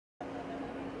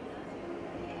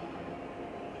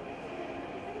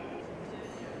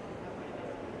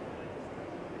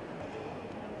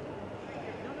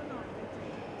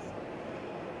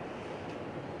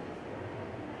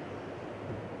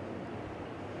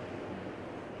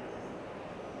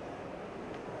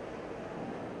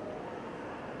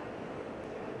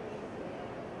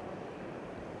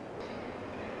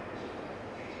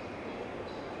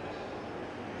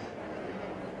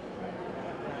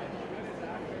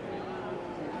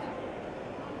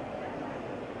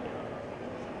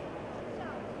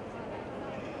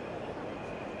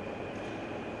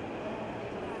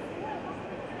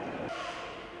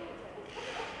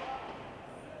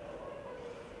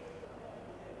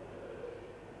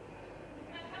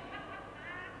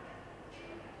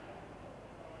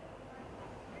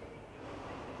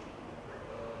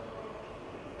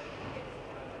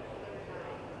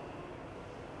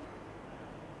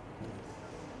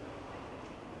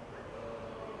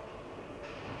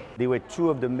They were two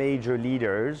of the major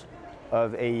leaders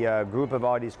of a group of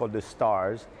artists called the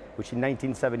Stars, which in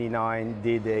 1979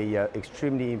 did a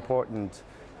extremely important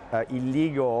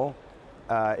illegal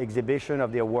exhibition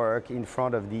of their work in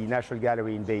front of the National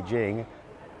Gallery in Beijing.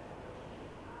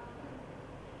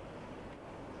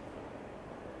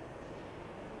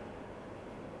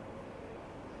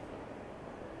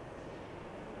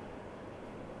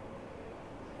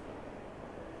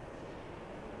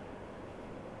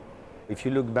 If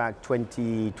you look back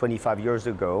 20, 25 years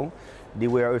ago, there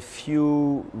were a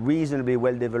few reasonably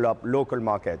well-developed local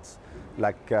markets,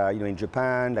 like in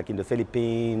Japan, like in the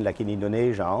Philippines, like in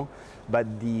Indonesia.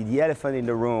 But the elephant in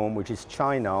the room, which is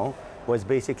China, was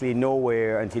basically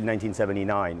nowhere until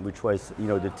 1979, which was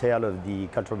the tail of the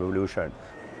Cultural Revolution.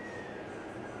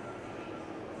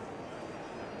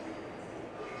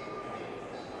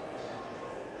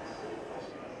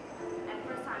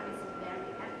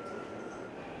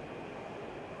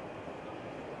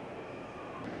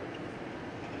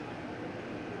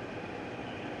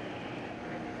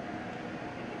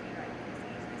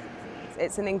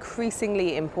 It's an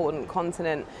increasingly important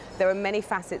continent. There are many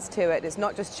facets to it. It's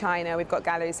not just China. We've got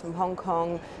galleries from Hong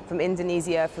Kong, from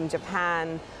Indonesia, from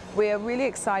Japan. We're really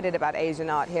excited about Asian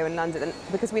art here in London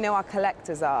because we know our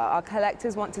collectors are. Our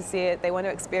collectors want to see it. They want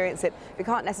to experience it. We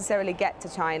can't necessarily get to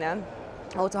China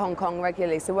or to Hong Kong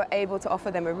regularly, so we're able to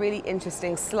offer them a really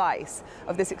interesting slice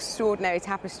of this extraordinary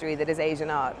tapestry that is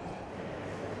Asian art.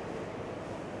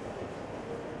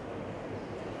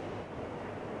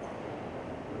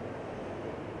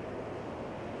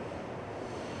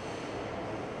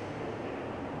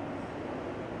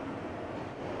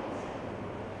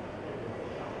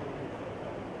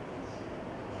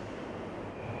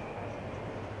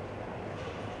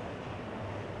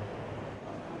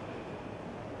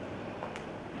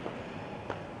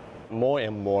 More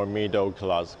and more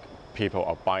middle-class people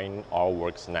are buying our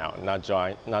works now, not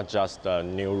just the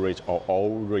new rich or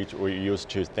old rich we used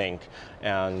to think.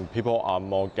 And people are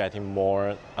getting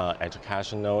more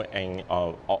educational and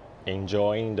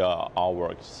enjoying the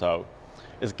artwork. So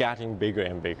it's getting bigger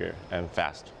and bigger and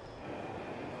fast.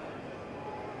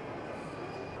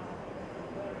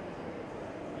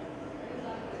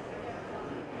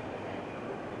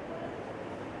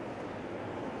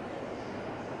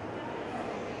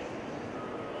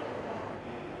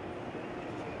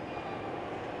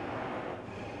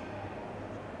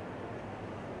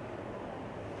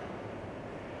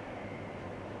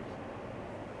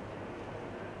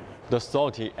 The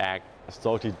salty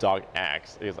dog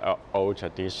eggs is an old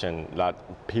tradition that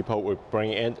people would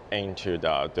bring it into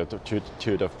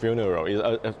to the funeral. It's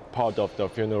a part of the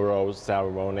funeral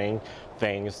ceremony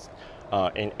things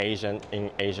in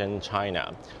Asian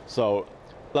China. So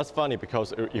that's funny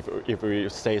because if we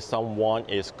say someone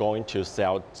is going to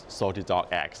sell salty dog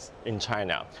eggs in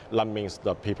China, that means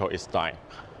the people is dying.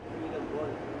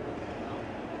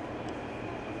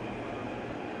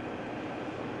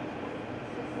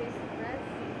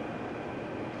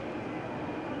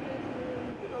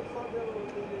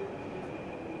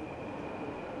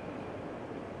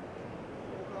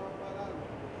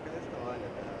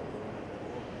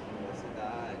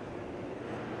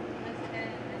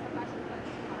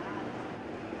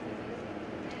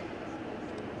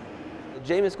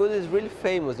 James Good is really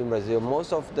famous in Brazil.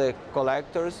 Most of the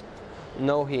collectors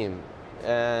know him,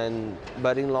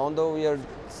 but in London we are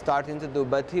starting to do.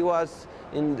 But he was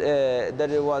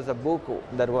there was a book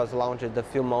that was launched a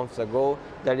few months ago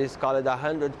that is called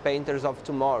 100 Painters of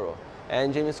Tomorrow,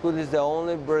 and James Good is the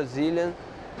only Brazilian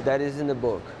that is in the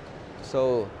book.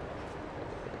 So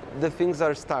the things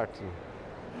are starting.